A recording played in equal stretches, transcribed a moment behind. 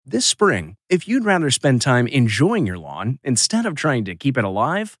This spring, if you'd rather spend time enjoying your lawn instead of trying to keep it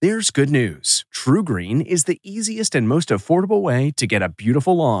alive, there's good news. TruGreen is the easiest and most affordable way to get a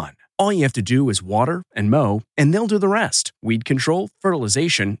beautiful lawn. All you have to do is water and mow, and they'll do the rest. Weed control,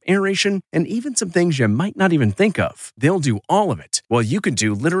 fertilization, aeration, and even some things you might not even think of. They'll do all of it, while you can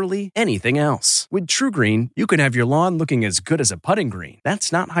do literally anything else. With TruGreen, you can have your lawn looking as good as a putting green.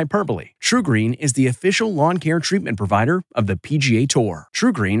 That's not hyperbole. TruGreen is the official lawn care treatment provider of the PGA Tour.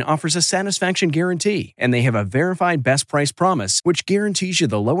 TruGreen offers a satisfaction guarantee, and they have a verified best price promise, which guarantees you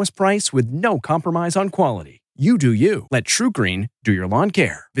the lowest price with no compromise on quality. You do you. Let TruGreen do your lawn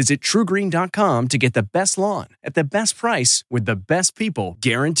care. Visit TruGreen.com to get the best lawn at the best price with the best people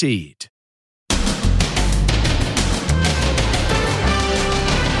guaranteed. Call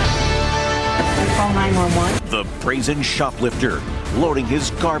 911. The brazen shoplifter loading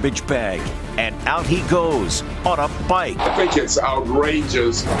his garbage bag, and out he goes on a bike. I think it's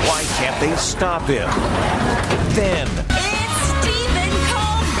outrageous. Why can't they stop him? Then it's Stephen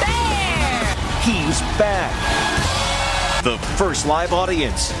Colbert. He's back. The first live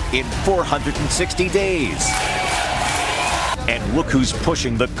audience in 460 days. And look who's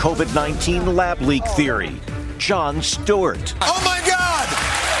pushing the COVID-19 lab leak theory. Jon Stewart. Oh my God!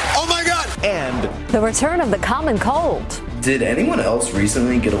 Oh my God! And the return of the common cold. Did anyone else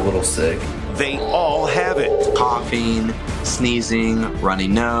recently get a little sick? They all have it. Coughing, sneezing, runny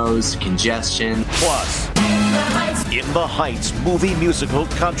nose, congestion. Plus, In the Heights movie musical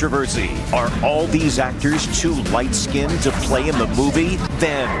controversy. Are all these actors too light-skinned to play in the movie?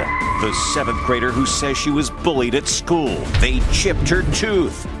 Then, the 7th grader who says she was bullied at school. They chipped her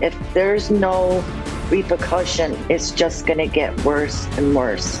tooth. If there's no repercussion, it's just going to get worse and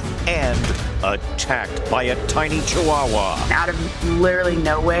worse. And attacked by a tiny chihuahua. Out of literally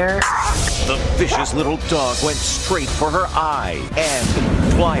nowhere. The vicious little dog went straight for her eye.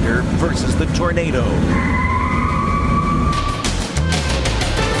 And Glider versus the tornado.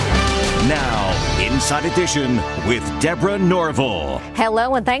 Now, Inside Edition with Deborah Norville.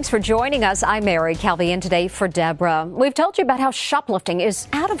 Hello, and thanks for joining us. I'm Mary Calvi, and today for Deborah. We've told you about how shoplifting is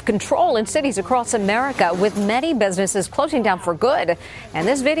out of control in cities across America, with many businesses closing down for good. And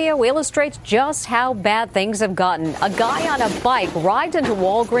this video illustrates just how bad things have gotten. A guy on a bike rides into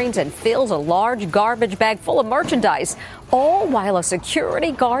Walgreens and fills a large garbage bag full of merchandise, all while a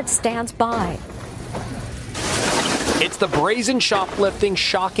security guard stands by. It's the brazen shoplifting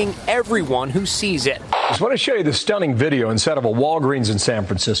shocking everyone who sees it. I just want to show you the stunning video inside of a Walgreens in San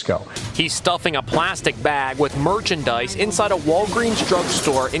Francisco. He's stuffing a plastic bag with merchandise inside a Walgreens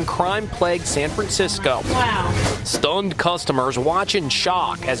drugstore in crime-plagued San Francisco. Wow. Stunned customers watch in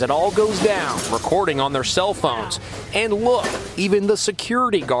shock as it all goes down, recording on their cell phones. And look, even the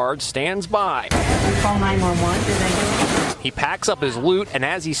security guard stands by. Call 911. He packs up his loot, and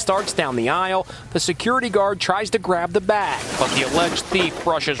as he starts down the aisle, the security guard tries to grab the bag, but the alleged thief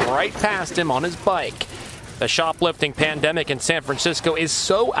brushes right past him on his bike. The shoplifting pandemic in San Francisco is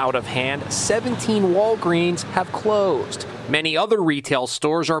so out of hand, 17 Walgreens have closed. Many other retail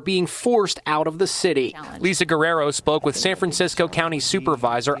stores are being forced out of the city. Lisa Guerrero spoke with San Francisco County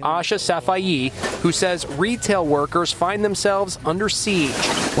Supervisor Asha Safai, who says retail workers find themselves under siege.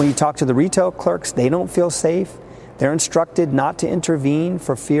 When you talk to the retail clerks, they don't feel safe. They're instructed not to intervene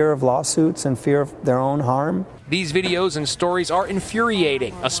for fear of lawsuits and fear of their own harm. These videos and stories are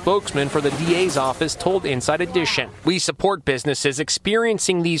infuriating, a spokesman for the DA's office told Inside Edition. We support businesses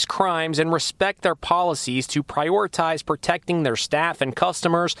experiencing these crimes and respect their policies to prioritize protecting their staff and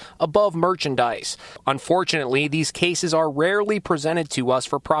customers above merchandise. Unfortunately, these cases are rarely presented to us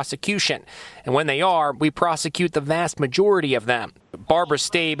for prosecution, and when they are, we prosecute the vast majority of them. Barbara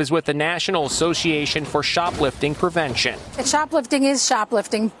Stabe is with the National Association for Shoplifting Prevention. Shoplifting is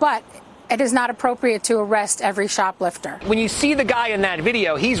shoplifting, but it is not appropriate to arrest every shoplifter. When you see the guy in that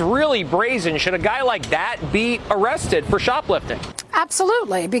video, he's really brazen. Should a guy like that be arrested for shoplifting?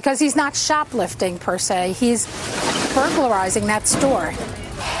 Absolutely, because he's not shoplifting per se. He's burglarizing that store.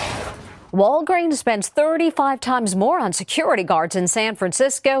 Walgreens spends 35 times more on security guards in San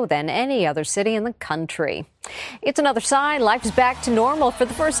Francisco than any other city in the country. It's another sign life's back to normal. For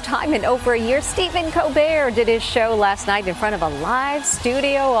the first time in over a year, Stephen Colbert did his show last night in front of a live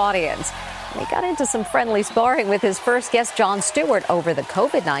studio audience. They got into some friendly sparring with his first guest, Jon Stewart, over the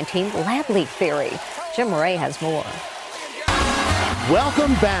COVID-19 lab leak theory. Jim Ray has more.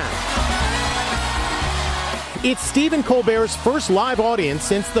 Welcome back. It's Stephen Colbert's first live audience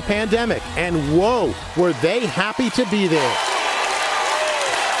since the pandemic, and whoa, were they happy to be there.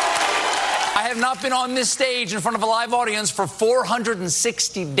 I have not been on this stage in front of a live audience for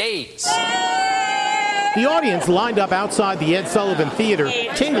 460 days. The audience lined up outside the Ed Sullivan Theater,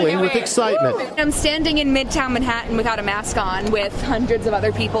 tingling with excitement. I'm standing in Midtown Manhattan without a mask on with hundreds of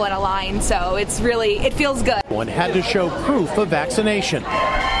other people in a line, so it feels good. One had to show proof of vaccination.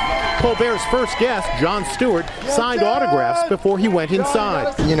 Colbert's first guest, Jon Stewart, signed autographs before he went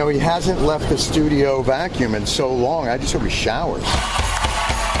inside. You know, he hasn't left the studio vacuum in so long. I just hope he showers.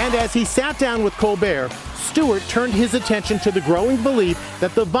 And as he sat down with Colbert, Stewart turned his attention to the growing belief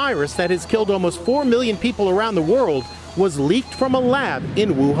that the virus that has killed almost 4 million people around the world was leaked from a lab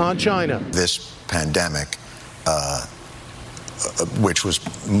in Wuhan, China. This pandemic, which was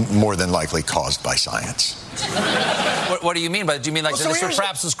more than likely caused by science. What do you mean by that? Do you mean like there's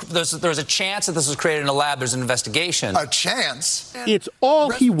a chance that this was created in a lab, there's an investigation? A chance? It's all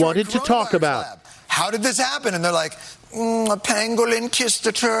he wanted to talk about. Lab. How did this happen? And they're like, a pangolin kissed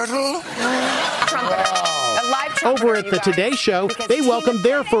a turtle? Over at the Today Show, they welcomed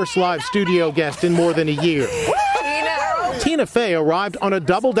their first live studio guest in more than a year. Tina Fey arrived on a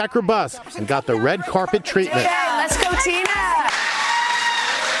double-decker bus and got the red carpet treatment. Yeah, let's go, Tina!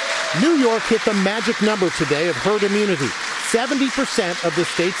 New York hit the magic number today of herd immunity. 70% of the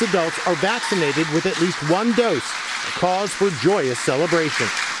state's adults are vaccinated with at least one dose, a cause for joyous celebration.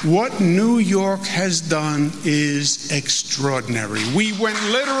 What New York has done is extraordinary. We went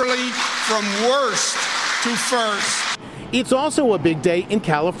literally from worst to first. It's also a big day in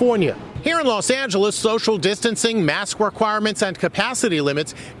California. Here in Los Angeles, social distancing, mask requirements, and capacity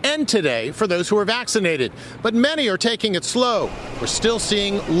limits end today for those who are vaccinated. But many are taking it slow. We're still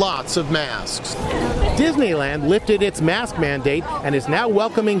seeing lots of masks. Disneyland lifted its mask mandate and is now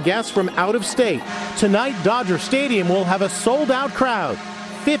welcoming guests from out of state. Tonight, Dodger Stadium will have a sold-out crowd,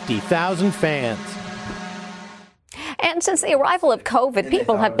 50,000 fans. And since the arrival of COVID,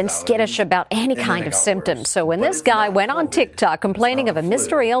 people have been skittish about any kind of symptoms. So when this guy went on TikTok complaining of a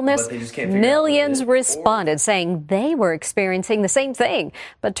mystery illness, millions responded saying they were experiencing the same thing.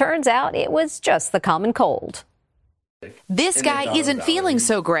 But turns out it was just the common cold. This guy isn't feeling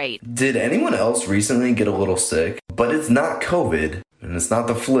so great. Did anyone else recently get a little sick? But it's not COVID, and it's not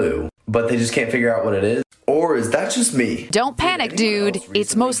the flu, but they just can't figure out what it is? Or is that just me? Don't panic, dude.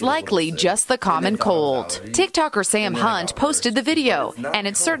 It's most likely just the common cold. TikToker Sam Hunt posted the video, and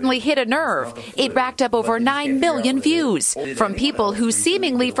it certainly hit a nerve. It racked up over 9 million views from people who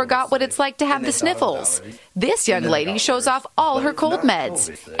seemingly forgot what it's like to have the sniffles. This young lady shows off all her cold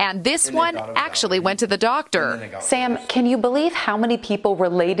meds, and this one actually went to the doctor. Sam, can you believe how many people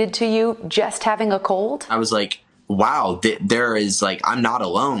related to you just having a cold? I was like, wow, there is I'm not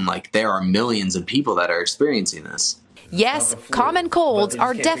alone. There are millions of people that are experiencing this. Yes, common colds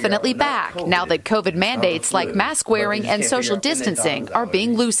are definitely back now that COVID mandates like mask wearing and social distancing are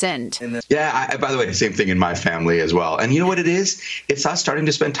being loosened. Yeah, by the way, same thing in my family as well. And you know what it is? It's us starting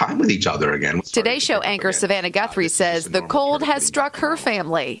to spend time with each other again. Today Show anchor Savannah Guthrie says the cold has struck her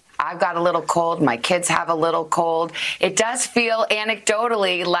family. I've got a little cold. My kids have a little cold. It does feel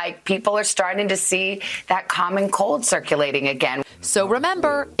anecdotally like people are starting to see that common cold circulating again. So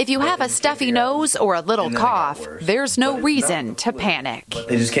remember, if you have a stuffy nose or a little cough, there's no reason to panic.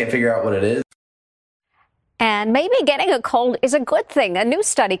 They just can't figure out what it is. And maybe getting a cold is a good thing. A new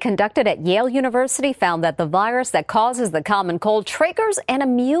study conducted at Yale University found that the virus that causes the common cold triggers an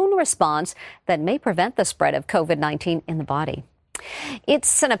immune response that may prevent the spread of COVID-19 in the body.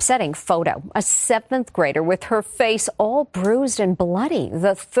 It's an upsetting photo. A 7th grader with her face all bruised and bloody.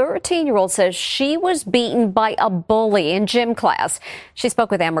 The 13-year-old says she was beaten by a bully in gym class. She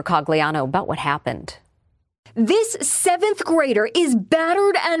spoke with Amber Cogliano about what happened. This 7th grader is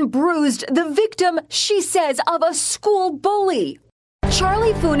battered and bruised, the victim, she says, of a school bully.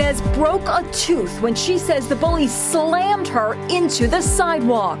 Charlie Funes broke a tooth when she says the bully slammed her into the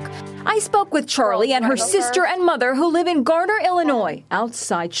sidewalk. I spoke with Charlie and her sister and mother who live in Garner, Illinois,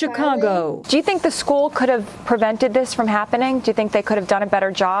 outside Chicago. Do you think the school could have prevented this from happening? Do you think they could have done a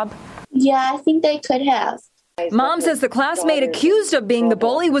better job? Yeah, I think they could have. Mom says the classmate accused of being the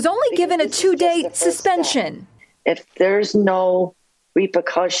bully was only given a 2-day suspension. If there's no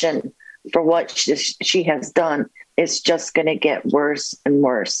repercussion for what she has done, it's just going to get worse and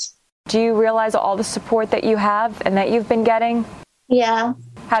worse. Do you realize all the support that you have and that you've been getting? Yeah.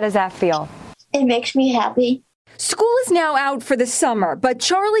 How does that feel? It makes me happy. School is now out for the summer, but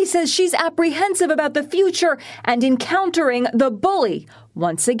Charlie says she's apprehensive about the future and encountering the bully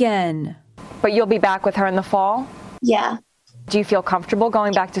once again. But you'll be back with her in the fall? Yeah. Do you feel comfortable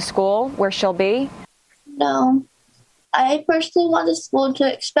going back to school where she'll be? No. I personally want the school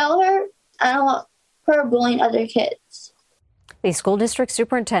to expel her. I don't want her bullying other kids. The school district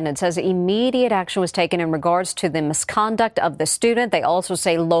superintendent says immediate action was taken in regards to the misconduct of the student. They also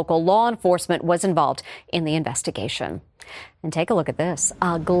say local law enforcement was involved in the investigation. And take a look at this.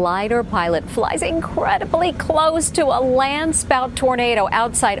 A glider pilot flies incredibly close to a landspout tornado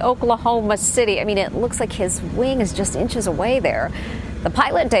outside Oklahoma City. I mean, it looks like his wing is just inches away there. The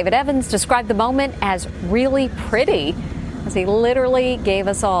pilot, David Evans, described the moment as really pretty, as he literally gave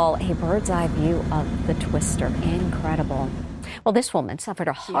us all a bird's eye view of the twister. Incredible. Well, this woman suffered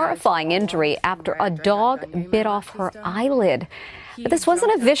a horrifying injury after a dog bit off her eyelid. But this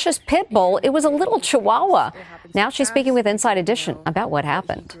wasn't a vicious pit bull. It was a little chihuahua. Now she's speaking with Inside Edition about what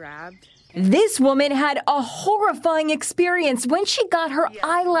happened. This woman had a horrifying experience when she got her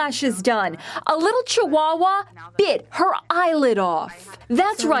eyelashes done. A little chihuahua bit her eyelid off.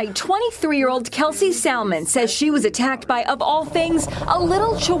 That's right, 23-year-old Kelsey Salmon says she was attacked by, of all things, a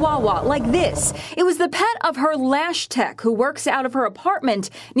little chihuahua like this. It was the pet of her lash tech who works out of her apartment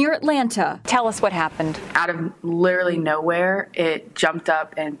near Atlanta. Tell us what happened. Out of literally nowhere, it jumped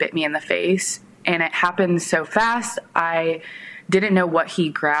up and bit me in the face. And it happened so fast, I didn't know what he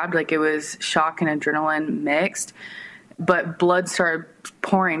grabbed. Like, it was shock and adrenaline mixed, but blood started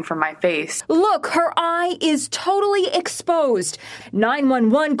pouring from my face. Look, her eye is totally exposed.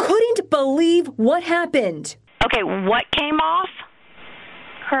 911 couldn't believe what happened. Okay, what came off?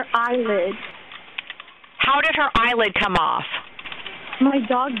 Her eyelid. How did her eyelid come off? My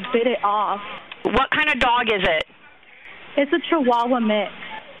dog bit it off. What kind of dog is it? It's a Chihuahua mix.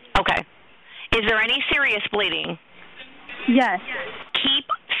 Okay. Is there any serious bleeding? Yes. Keep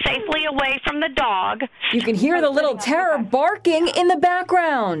safely away from the dog. You can hear the little terror barking in the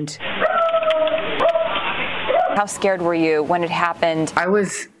background. How scared were you when it happened? I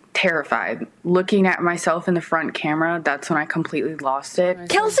was terrified. Looking at myself in the front camera, that's when I completely lost it.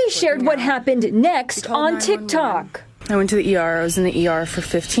 Kelsey shared what happened next on TikTok. I went to the ER. I was in the ER for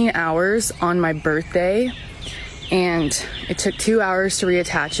 15 hours on my birthday, and it took 2 hours to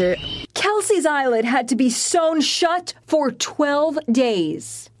reattach it. Kelsey's eyelid had to be sewn shut for 12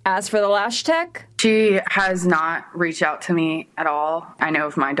 days. As for the lash tech, she has not reached out to me at all. I know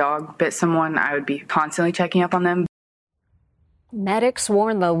if my dog bit someone, I would be constantly checking up on them. Medics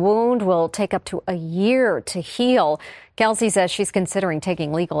warn the wound will take up to a year to heal. Kelsey says she's considering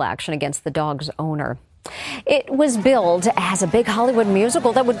taking legal action against the dog's owner. It was billed as a big Hollywood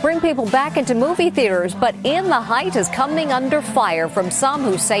musical that would bring people back into movie theaters, but In the Heights is coming under fire from some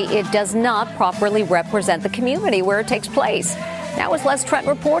who say it does not properly represent the community where it takes place. Now, as Les Trent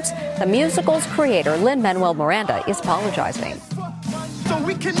reports, the musical's creator, Lin-Manuel Miranda, is apologizing. So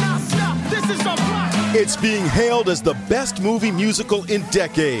we cannot stop. This is our block. It's being hailed as the best movie musical in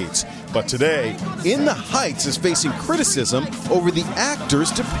decades. But today, In the Heights is facing criticism over the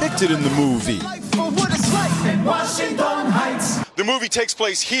actors depicted in the movie. The movie takes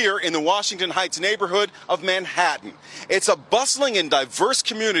place here in the Washington Heights neighborhood of Manhattan. It's a bustling and diverse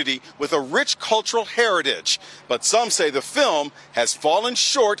community with a rich cultural heritage. But some say the film has fallen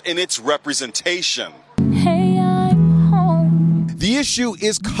short in its representation. Hey, I'm home. The issue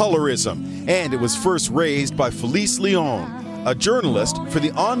is colorism, and it was first raised by Felice Leon, a journalist for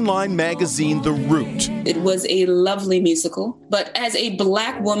the online magazine The Root. It was a lovely musical, but as a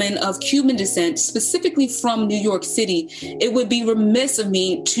Black woman of Cuban descent, specifically from New York City, it would be remiss of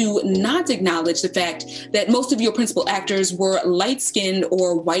me to not acknowledge the fact that most of your principal actors were light-skinned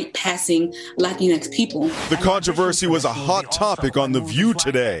or white-passing Latinx people. The controversy was a hot topic on The View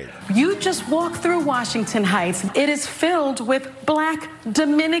today. You just walk through Washington Heights. It is filled with Black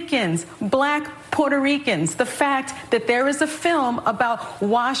Dominicans, Black Puerto Ricans. The fact that there is a film about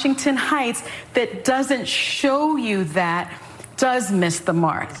Washington Heights that doesn't show you that does miss the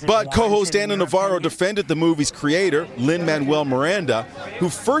mark. But co-host Anna Navarro defended the movie's creator, Lin-Manuel Miranda, who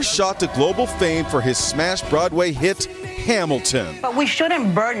first shot to global fame for his smash Broadway hit, Hamilton. But we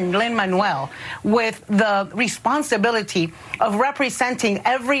shouldn't burden Lin-Manuel with the responsibility of representing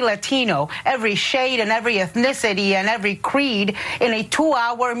every Latino, every shade and every ethnicity and every creed in a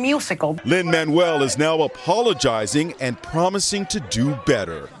 2-hour musical. Lin-Manuel is now apologizing and promising to do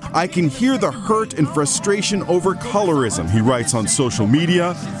better. I can hear the hurt and frustration over colorism, he writes on social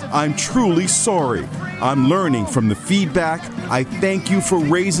media. I'm truly sorry. I'm learning from the feedback. I thank you for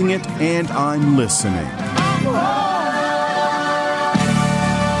raising it, and I'm listening.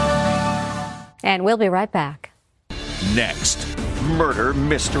 And we'll be right back. Next, murder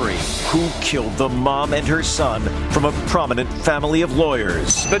mystery. Who killed the mom and her son from a prominent family of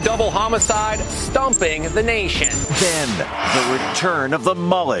lawyers? The double homicide stumping the nation. Then, the return of the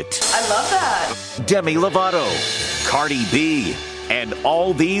mullet. I love that. Demi Lovato, Cardi B, and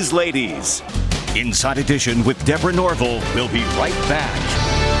all these ladies. Inside Edition with Deborah Norville will be right back.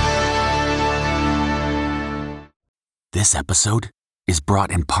 This episode is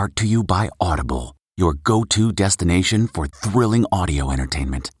brought in part to you by Audible, your go-to destination for thrilling audio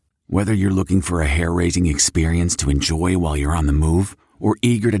entertainment. Whether you're looking for a hair-raising experience to enjoy while you're on the move or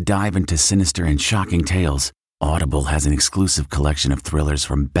eager to dive into sinister and shocking tales, Audible has an exclusive collection of thrillers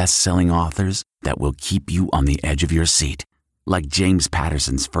from best-selling authors that will keep you on the edge of your seat. Like James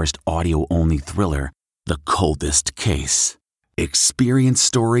Patterson's first audio-only thriller, The Coldest Case. Experience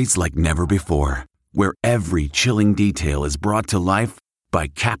stories like never before, where every chilling detail is brought to life by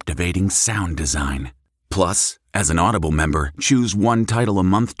captivating sound design. Plus, as an Audible member, choose one title a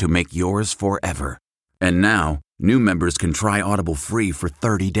month to make yours forever. And now, new members can try Audible free for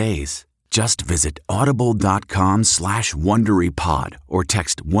 30 days. Just visit audible.com/WonderyPod or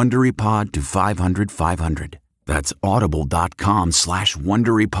text WonderyPod to 500-500. That's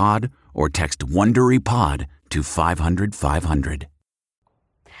audible.com/WonderyPod or text WonderyPod to 500-500.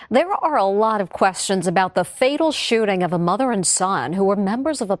 There are a lot of questions about the fatal shooting of a mother and son who were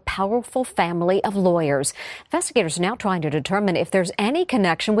members of a powerful family of lawyers. Investigators are now trying to determine if there's any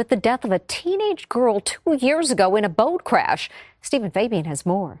connection with the death of a teenage girl 2 years ago in a boat crash. Stephen Fabian has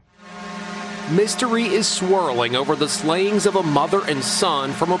more. Mystery is swirling over the slayings of a mother and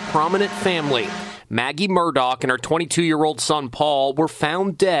son from a prominent family. Maggie Murdaugh and her 22-year-old son Paul were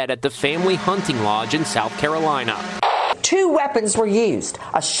found dead at the family hunting lodge in South Carolina. 2 weapons were used,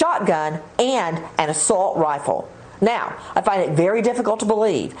 a shotgun and an assault rifle. Now, I find it very difficult to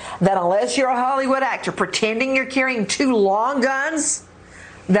believe that unless you're a Hollywood actor pretending you're carrying 2 long guns,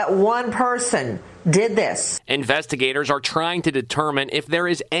 that one person did this. Investigators are trying to determine if there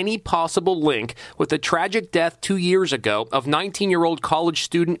is any possible link with the tragic death 2 years ago of 19-year-old college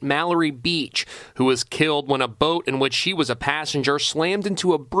student Mallory Beach, who was killed when a boat in which she was a passenger slammed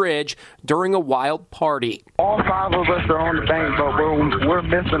into a bridge during a wild party. All 5 of us are on the bank boat. We're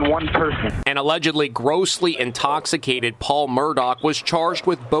missing one person. An allegedly grossly intoxicated Paul Murdaugh was charged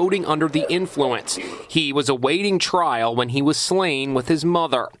with boating under the influence. He was awaiting trial when he was slain with his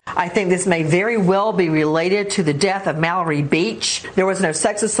mother. I think this may very well be related to the death of Mallory Beach. There was no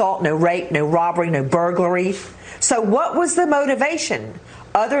sex assault, no rape, no robbery, no burglary. So what was the motivation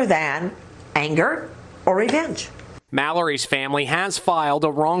other than anger or revenge? Mallory's family has filed a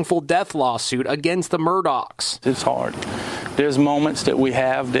wrongful death lawsuit against the Murdaughs. It's hard. There's moments that we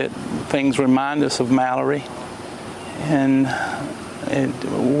have that things remind us of Mallory, and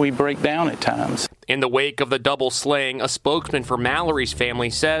we break down at times. In the wake of the double slaying, a spokesman for Mallory's family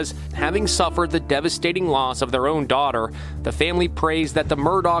says, having suffered the devastating loss of their own daughter, the family prays that the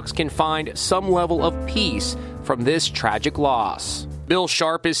Murdaughs can find some level of peace from this tragic loss. Bill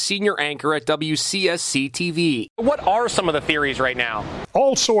Sharp is senior anchor at WCSC-TV. What are some of the theories right now?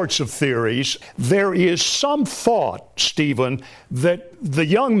 All sorts of theories. There is some thought, Stephen, that the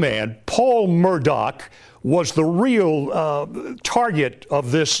young man, Paul Murdaugh, was the real target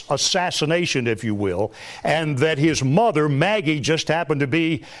of this assassination, if you will, and that his mother, Maggie, just happened to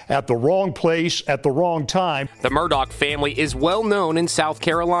be at the wrong place at the wrong time. The Murdaugh family is well known in South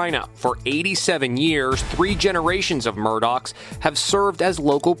Carolina. For 87 years, 3 generations of Murdaughs have served as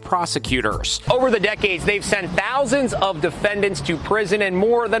local prosecutors. Over the decades, they've sent thousands of defendants to prison and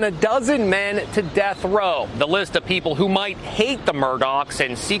more than a dozen men to death row. The list of people who might hate the Murdaughs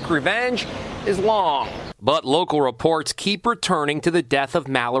and seek revenge is long. But local reports keep returning to the death of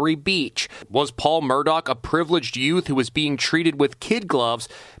Mallory Beach. Was Paul Murdaugh a privileged youth who was being treated with kid gloves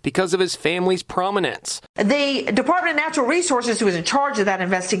because of his family's prominence? The Department of Natural Resources, who was in charge of that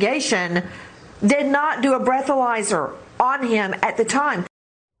investigation, did not do a breathalyzer on him at the time.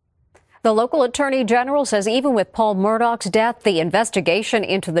 The local attorney general says even with Paul Murdaugh's death, the investigation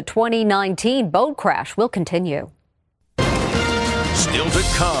into the 2019 boat crash will continue. Still to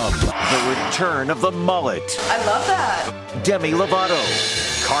come, the return of the mullet. I love that. Demi Lovato,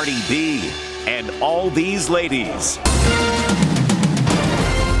 Cardi B, and all these ladies.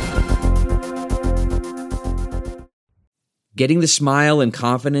 Getting the smile and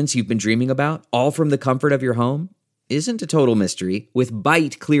confidence you've been dreaming about, all from the comfort of your home, isn't a total mystery with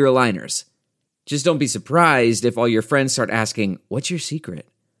Bite Clear Aligners. Just don't be surprised if all your friends start asking, "What's your secret?"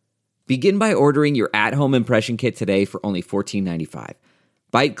 Begin by ordering your at-home impression kit today for only $14.95.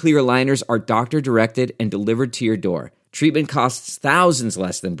 Bite Clear Aligners are doctor-directed and delivered to your door. Treatment costs thousands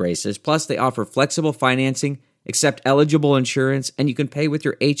less than braces, plus they offer flexible financing, accept eligible insurance, and you can pay with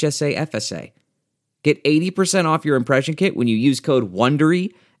your HSA FSA. Get 80% off your impression kit when you use code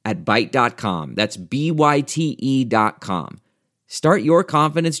WONDERY at Byte.com. That's BYTE.com. Start your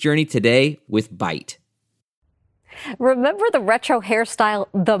confidence journey today with Byte. Remember the retro hairstyle,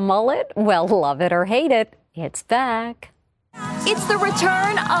 the mullet? Well, love it or hate it, it's back. It's the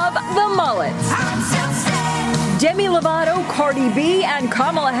return of the mullet. Demi Lovato, Cardi B, and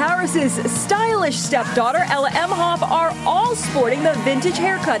Kamala Harris's stylish stepdaughter, Ella Emhoff, are all sporting the vintage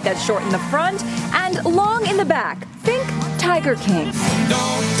haircut that's short in the front and long in the back. Think Tiger King.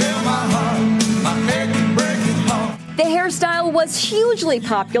 The hairstyle was hugely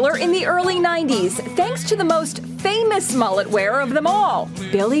popular in the early 90s, thanks to the most famous mullet wearer of them all,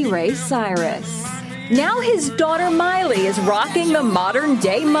 Billy Ray Cyrus. Now his daughter Miley is rocking the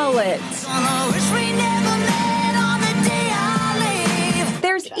modern-day mullet.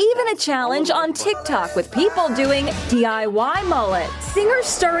 There's even a challenge on TikTok with people doing DIY mullets. Singer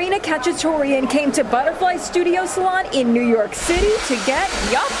Starina Khachaturian came to Butterfly Studio Salon in New York City to get,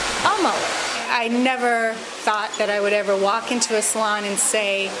 a mullet. I never thought that I would ever walk into a salon and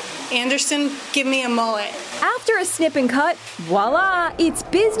say, Anderson, give me a mullet. After a snip and cut, voila, it's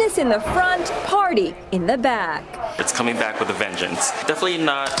business in the front, party in the back. It's coming back with a vengeance. Definitely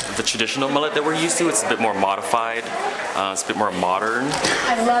not the traditional mullet that we're used to. It's a bit more modified. It's a bit more modern.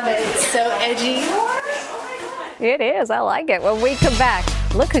 I love it. It's so edgy. It is. I like it. When we come back,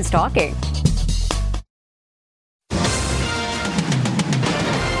 look who's talking.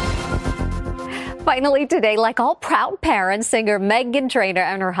 Finally today, like all proud parents, singer Meghan Trainor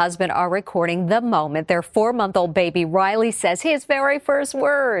and her husband are recording the moment their 4-month-old baby Riley says his very first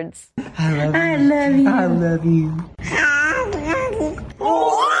words. I love you. I love you.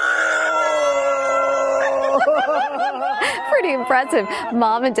 Pretty impressive.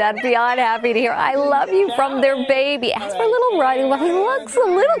 Mom and Dad beyond happy to hear I love you from their baby. As for little Riley, well, he looks a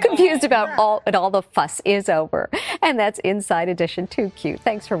little confused about all the fuss is over. And that's Inside Edition. Too cute.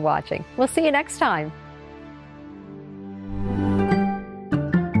 Thanks for watching. We'll see you next time.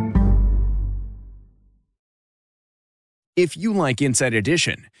 If you like Inside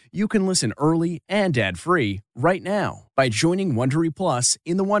Edition, you can listen early and ad-free right now by joining Wondery Plus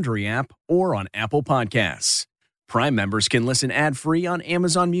in the Wondery app or on Apple Podcasts. Prime members can listen ad-free on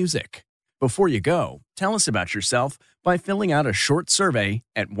Amazon Music. Before you go, tell us about yourself by filling out a short survey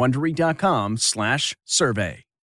at Wondery.com/survey.